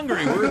 we were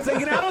hungry, we were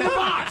thinking out of the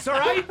box, all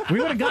right? We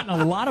would have gotten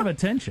a lot of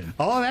attention.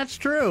 Oh, that's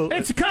true.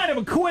 It's kind of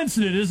a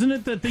coincidence, isn't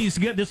it, that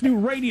this new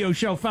radio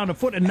show found a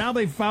foot and now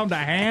they found a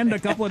hand a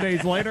couple of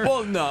days later?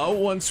 Well, no.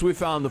 Once we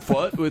found the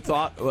foot, we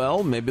thought,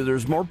 well, maybe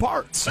there's more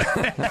parts.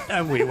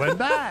 And we went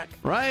back.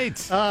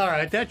 Right. All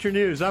right, that's your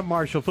news. I'm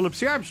Marshall Phillips,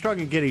 the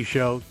Armstrong and Getty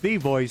Show, the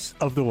voice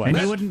of the West.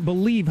 And you wouldn't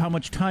believe how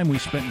much time we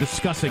spent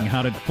discussing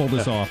how to pull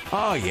this off.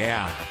 Oh,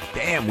 yeah.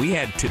 Damn, we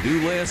had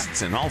to-do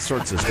lists and all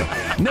sorts of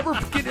stuff.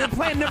 The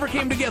plan never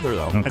came together,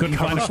 though. Couldn't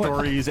cover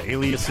stories,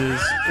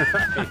 aliases.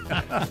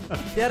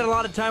 You had a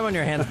lot of time on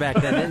your hands back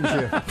then,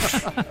 didn't you?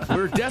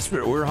 We were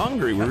desperate. We were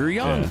hungry. We were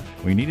young. Yeah.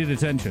 We needed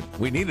attention.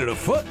 We needed a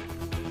foot.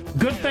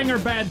 Good thing or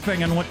bad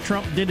thing on what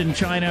Trump did in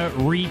China,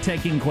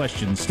 retaking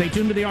questions. Stay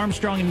tuned to the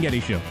Armstrong and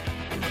Getty Show.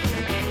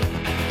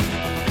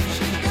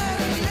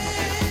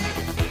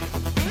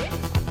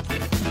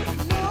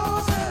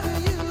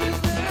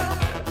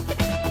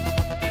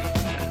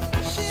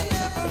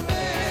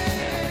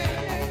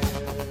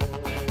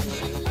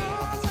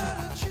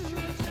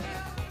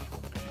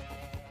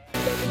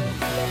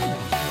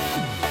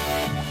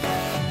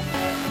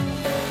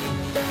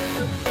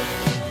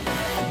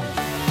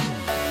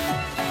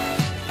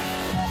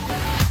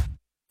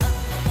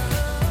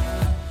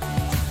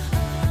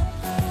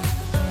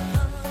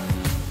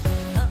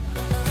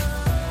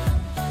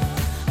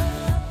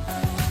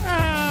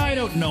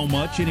 Know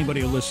much. Anybody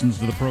who listens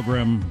to the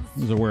program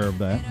is aware of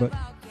that, but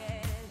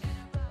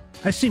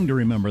I seem to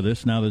remember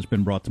this now that it's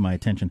been brought to my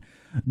attention.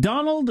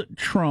 Donald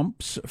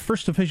Trump's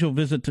first official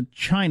visit to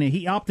China,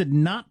 he opted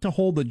not to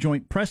hold a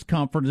joint press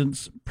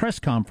conference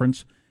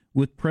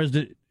with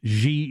President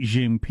Xi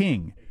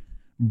Jinping,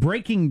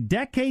 breaking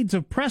decades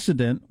of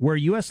precedent where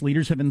U.S.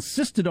 leaders have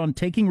insisted on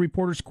taking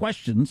reporters'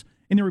 questions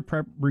in a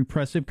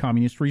repressive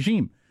communist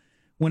regime.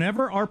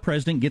 Whenever our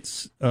president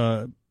gets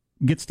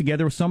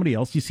together with somebody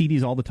else, you see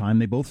these all the time.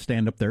 They both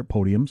stand up there at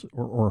podiums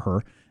or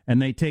her,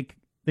 and they take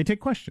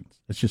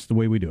questions. That's just the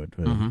way we do it.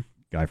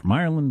 Guy from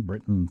Ireland,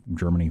 Britain,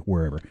 Germany,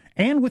 wherever,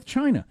 and with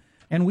China.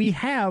 And we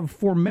have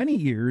for many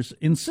years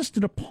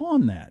insisted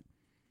upon that.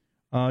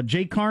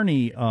 Jay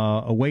Carney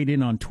weighed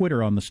in on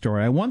Twitter on the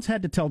story. I once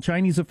had to tell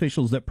Chinese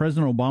officials that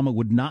President Obama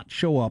would not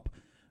show up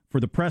for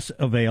the press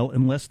avail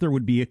unless there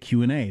would be a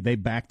Q&A. They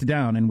backed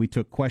down, and we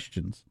took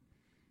questions.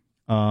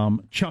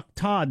 Chuck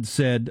Todd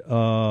said...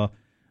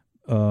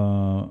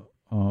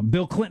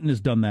 Bill Clinton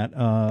has done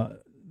that.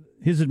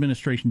 His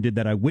administration did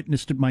that. I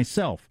witnessed it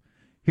myself.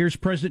 Here's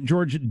President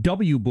George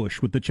W.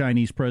 Bush with the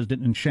Chinese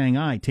president in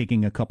Shanghai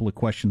taking a couple of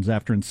questions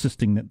after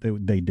insisting that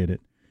they did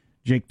it.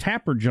 Jake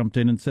Tapper jumped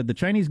in and said the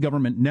Chinese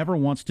government never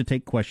wants to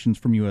take questions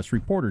from U.S.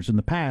 reporters. In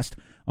the past,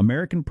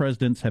 American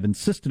presidents have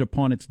insisted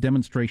upon its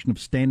demonstration of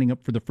standing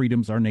up for the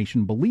freedoms our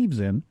nation believes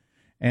in.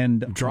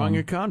 And drawing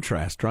a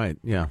contrast, right?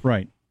 Yeah.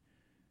 Right.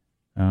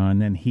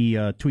 And then he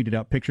tweeted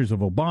out pictures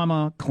of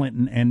Obama,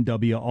 Clinton, and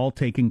W. all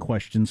taking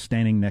questions,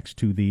 standing next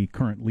to the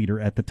current leader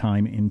at the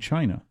time in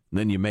China.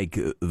 Then you make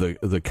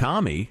the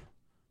commie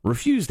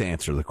refuse to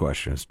answer the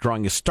questions,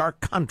 drawing a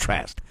stark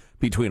contrast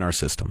between our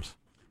systems.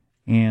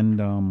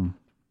 And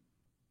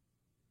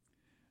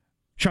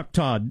Chuck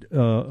Todd,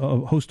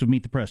 host of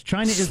Meet the Press.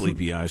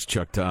 Sleepy eyes,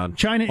 Chuck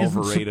Todd.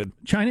 Overrated.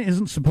 China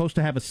isn't supposed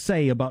to have a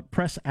say about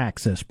press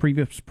access.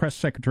 Previous press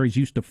secretaries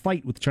used to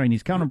fight with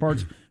Chinese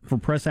counterparts for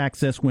press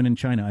access when in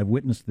China. I've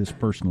witnessed this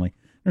personally.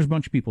 There's a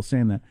bunch of people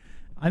saying that.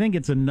 I think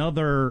it's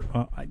another,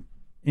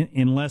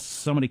 unless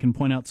somebody can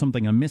point out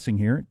something I'm missing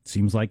here, it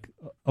seems like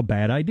a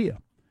bad idea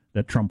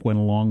that Trump went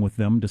along with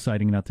them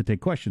deciding not to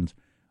take questions.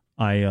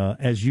 I,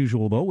 as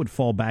usual, though, would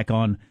fall back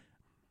on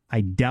I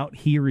doubt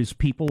he or his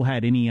people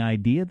had any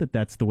idea that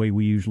that's the way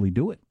we usually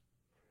do it.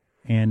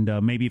 And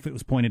maybe if it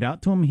was pointed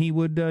out to him, he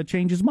would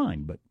change his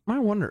mind. But I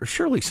wonder,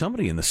 surely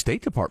somebody in the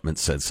State Department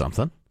said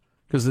something,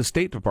 because the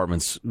State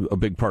Department's a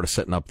big part of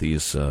setting up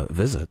these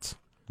visits.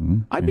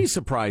 I'd be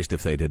surprised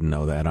if they didn't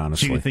know that,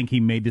 honestly. So you think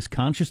he made this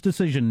conscious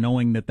decision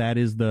knowing that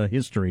is the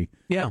history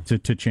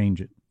to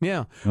change it?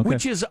 Yeah, Okay.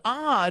 Which is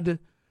odd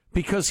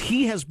because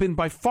he has been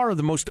by far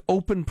the most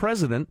open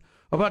president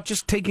about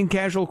just taking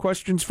casual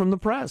questions from the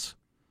press.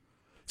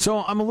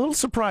 So I'm a little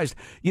surprised.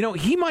 You know,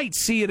 he might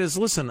see it as,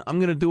 listen, I'm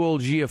going to do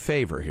old G a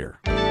favor here.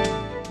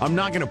 I'm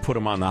not going to put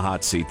him on the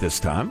hot seat this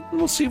time.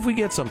 We'll see if we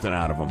get something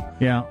out of him.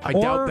 Yeah. I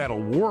doubt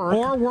that'll work.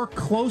 Or we're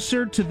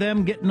closer to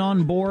them getting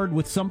on board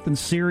with something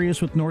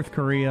serious with North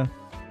Korea.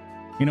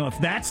 You know, if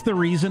that's the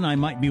reason, I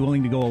might be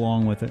willing to go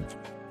along with it.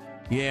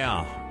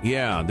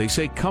 Yeah. They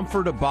say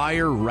comfort a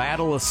buyer,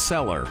 rattle a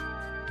seller.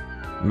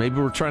 Maybe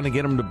we're trying to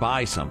get him to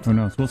buy something. Who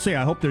knows? We'll see.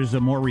 I hope there's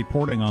more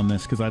reporting on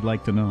this because I'd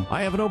like to know.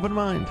 I have an open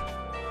mind.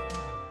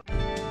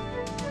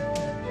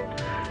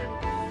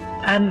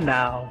 And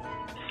now,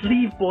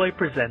 Sleeve Boy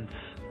presents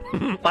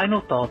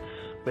Final Thoughts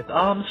with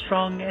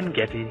Armstrong and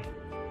Getty.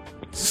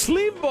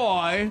 Sleeve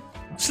boy,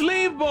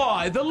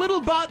 the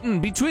little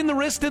button between the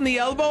wrist and the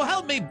elbow.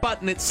 Help me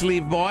button it,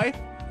 Sleeve boy.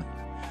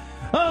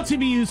 Oh, to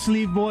be you,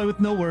 Sleeve Boy, with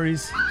no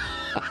worries.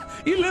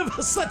 You live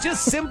such a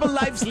simple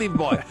life, Sleeve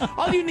boy.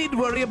 All you need to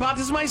worry about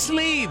is my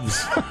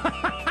sleeves.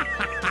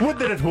 Would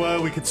that it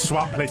were we could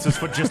swap places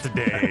for just a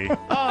day.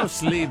 Oh,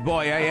 Sleeve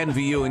boy, I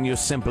envy you and your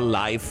simple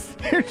life.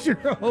 Here's your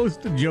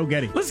host, Joe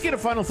Getty. Let's get a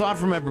final thought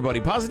from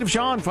everybody. Positive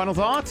Sean, final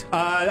thought?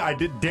 I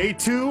did day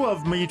 2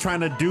 of me trying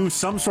to do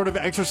some sort of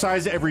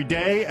exercise every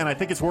day, and I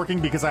think it's working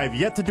because I have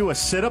yet to do a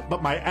sit-up,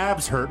 but my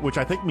abs hurt, which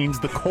I think means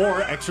the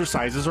core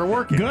exercises are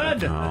working.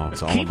 Good. Oh,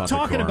 it's all Keep about the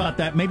talking core. about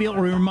that. Maybe it'll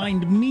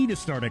remind me to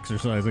start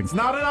exercising. It's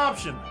not an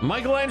option.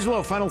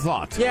 Michelangelo, final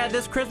thought. Yeah,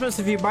 this Christmas,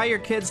 if you buy your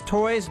kids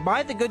toys,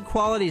 buy the good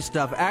quality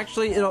stuff.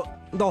 Actually,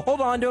 they'll hold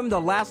on to them, they'll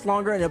last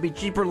longer, and it'll be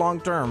cheaper long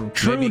term.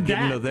 True Maybe give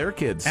them that. to their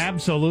kids.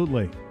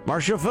 Absolutely.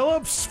 Marcia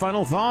Phillips,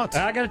 final thought.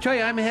 I got to tell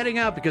you, I'm heading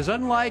out because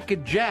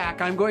unlike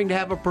Jack, I'm going to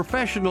have a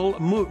professional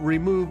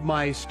remove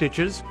my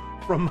stitches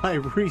from my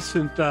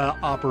recent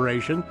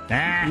operation.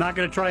 I'm not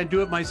going to try and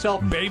do it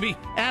myself. Baby.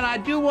 And I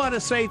do want to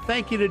say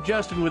thank you to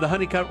Justin with the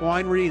Honeycut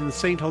Winery in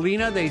St.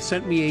 Helena. They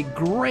sent me a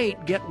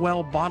great Get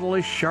Well bottle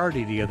of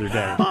Shardy the other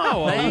day.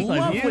 Oh, a Thank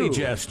lovely you.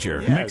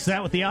 gesture. Mix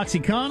that with the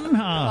OxyContin.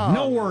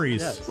 No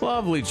worries. yes.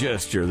 Lovely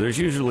gesture. There's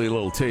usually a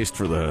little taste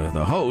for the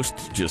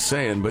host, just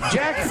saying. But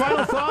Jack,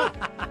 final thought?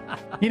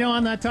 You know,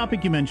 on that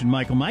topic you mentioned,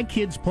 Michael, my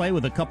kids play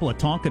with a couple of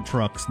Tonka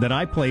trucks that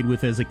I played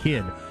with as a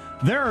kid.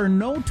 There are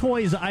no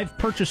toys I've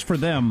purchased for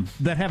them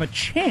that have a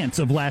chance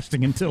of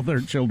lasting until their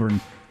children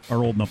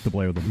are old enough to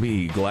play with them.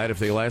 Be glad if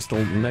they last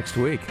till next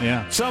week.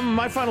 Yeah.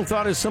 My final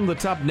thought is some of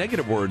the top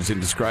negative words in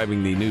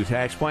describing the new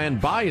tax plan: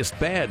 biased,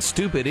 bad,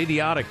 stupid,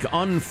 idiotic,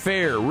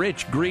 unfair,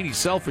 rich, greedy,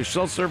 selfish,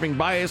 self-serving,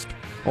 biased,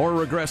 or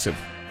regressive.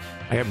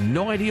 I have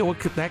no idea what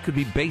that could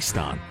be based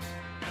on.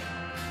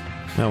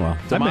 Oh, well.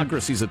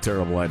 Democracy's a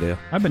terrible idea.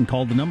 I've been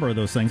called a number of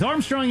those things.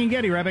 Armstrong and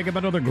Getty, wrapping up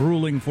another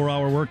grueling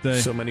 4-hour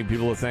workday. So many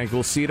people to thank.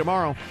 We'll see you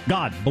tomorrow.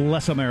 God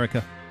bless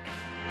America.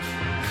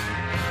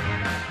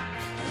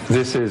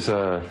 This is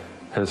a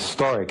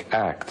historic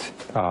act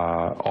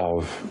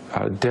of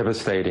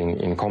devastating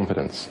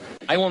incompetence.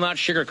 I will not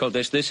sugarcoat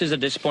this. This is a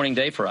disappointing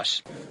day for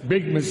us.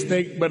 Big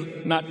mistake,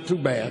 but not too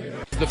bad.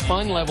 The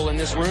fun level in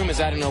this room is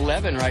at an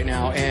 11 right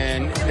now,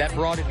 and that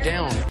brought it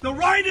down. The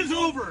ride is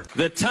over.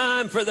 The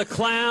time for the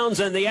clowns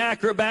and the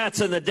acrobats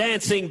and the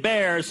dancing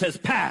bears has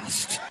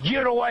passed.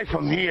 Get away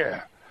from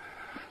here.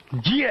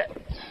 Get.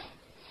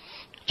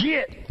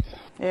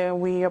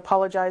 We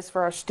apologize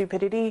for our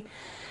stupidity,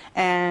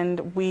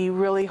 and we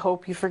really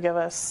hope you forgive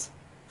us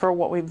for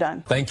what we've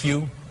done. Thank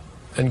you,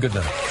 and good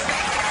night.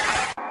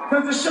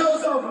 Because the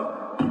show's over.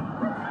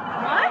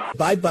 What?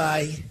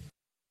 Bye-bye.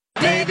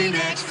 Maybe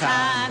next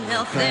time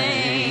he'll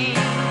think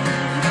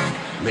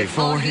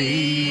before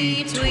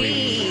he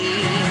tweets.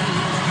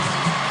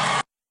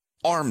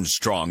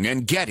 Armstrong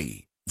and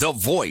Getty, the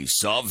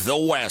voice of the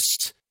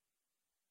West.